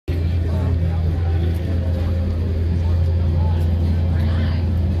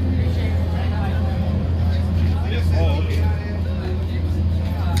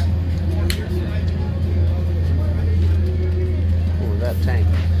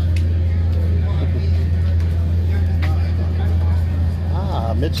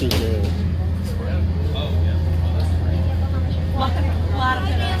Mitzie here.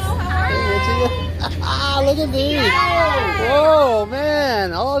 Ah, look at these. Whoa,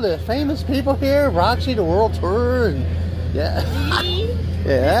 man. All the famous people here. Roxie, the world tour. And yeah.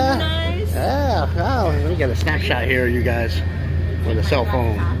 Yeah. Nice. Yeah. Wow. Let me get a snapshot here, you guys, with a cell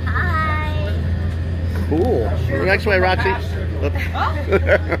phone. Hi. Cool. Next way, Roxie.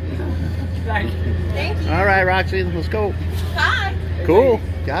 Thank you. All right, Roxie, let's go. Hi. Cool.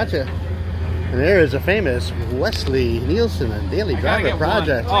 Gotcha. And there is a famous Wesley Nielson, a daily driver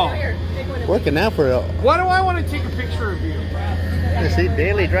project. Oh. Working now for a... Why do I want to take a picture of you? You see,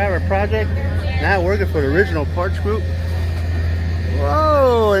 daily driver project. Now working for the original parts group.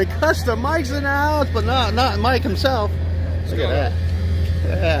 Whoa, and Customikes in the house, but not Mike himself. Look at that.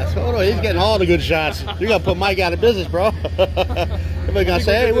 Yeah, so he's getting all the good shots. You're gonna put Mike out of business, bro. Everybody's gonna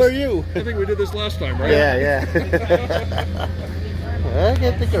say, hey, where are you? I think we did this last time, right? Yeah. Look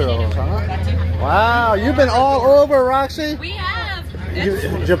at the girls, huh? Wow, you've been all over, Roxie? We have.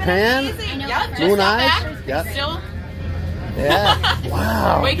 Japan? Mooneyes? Yep. Still? Yeah.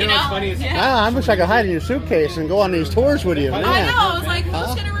 Wow. Waking up. Wow, I wish I could hide in your suitcase and go on these tours with you. Man. I know. I was like,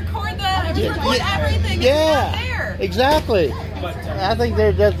 who's going to record everything? Yeah. There. Exactly. I think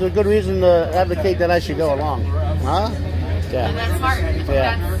that's a good reason to advocate that I should go along. Huh? Yeah. That's smart.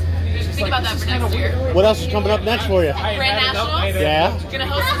 Yeah. Think about that for next year. What else is coming up next for you? Grand Nationals. Yeah. Gonna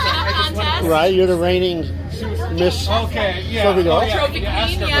host a pinup contest. Right, you're the reigning Miss Okay, yeah. Trophy Golf. Trophy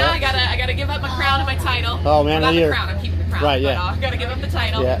queen, yeah. I gotta give up my crown and my title. Oh man, not the you're crown. I'm keeping the crown. right. Yeah. But I gotta give up the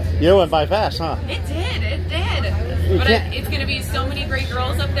title. Yeah. You went by fast, huh? It did. But it's gonna be so many great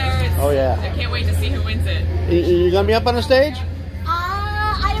girls up there. Oh yeah. I can't wait to see who wins it. You gonna be up on the stage?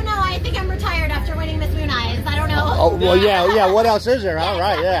 I don't know. I think I'm retired after winning Miss Mooneyes. I don't know. Oh well, yeah. What else is there? All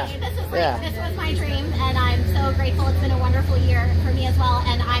right, yeah. This was my dream, and I'm so grateful. It's been a wonderful year for me as well,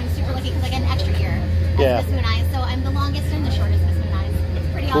 and I'm super lucky because I get an extra year as Miss Mooneyes. So I'm the longest and the shortest Miss Mooneyes. It's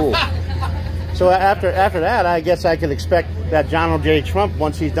pretty awesome. So after that, I guess I could expect that Donald J. Trump,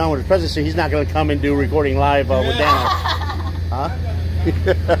 once he's done with his presidency, he's not going to come and do recording live with Dana. Huh?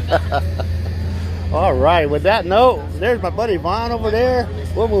 All right. With that note, there's my buddy Vaughn over there.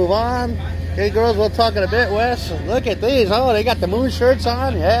 We'll move on. Hey, girls, we'll talk in a bit, Wes. Look at these. Oh, they got the moon shirts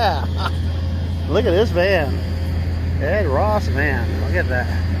on. Yeah. Look at this van. Ed Ross van. Look at that.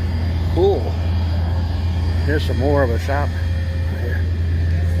 Cool. Here's some more of a shop. Right here.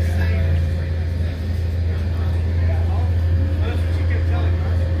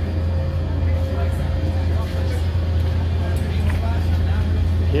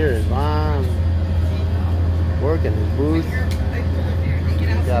 Here is Vaughn working his booth.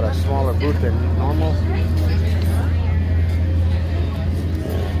 Got a smaller booth than normal.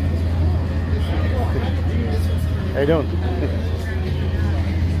 How you doing?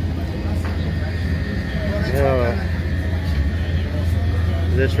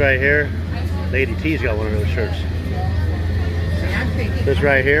 This right here, Lady T's got one of those shirts. This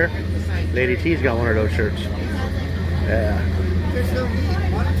right here, Lady T's got one of those shirts. Yeah.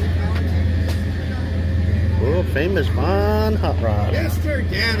 World famous Von Hot Rod. Mr.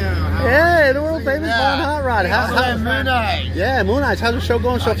 Dano. Yeah, the world famous Von Hot Rod. Mooneyes. Yeah, Mooneyes. How's the show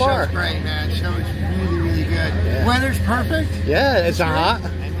going so far? Show's great, man. The show is really good. Yeah. Weather's perfect. Yeah, it's not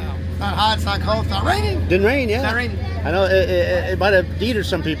hot. It's not hot, it's not cold, it's not raining. Didn't rain, yeah. It's not raining. I know it might have deterred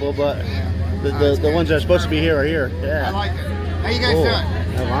some people, but the ones that are supposed to be here are here. Yeah. I like it. How you guys doing?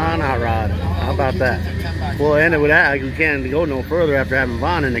 Von Hot Rod. How about that? We'll end it with that. We can't go no further after having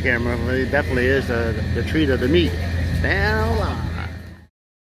Vaughn in the camera. It definitely is the treat of the meat. Stand alive.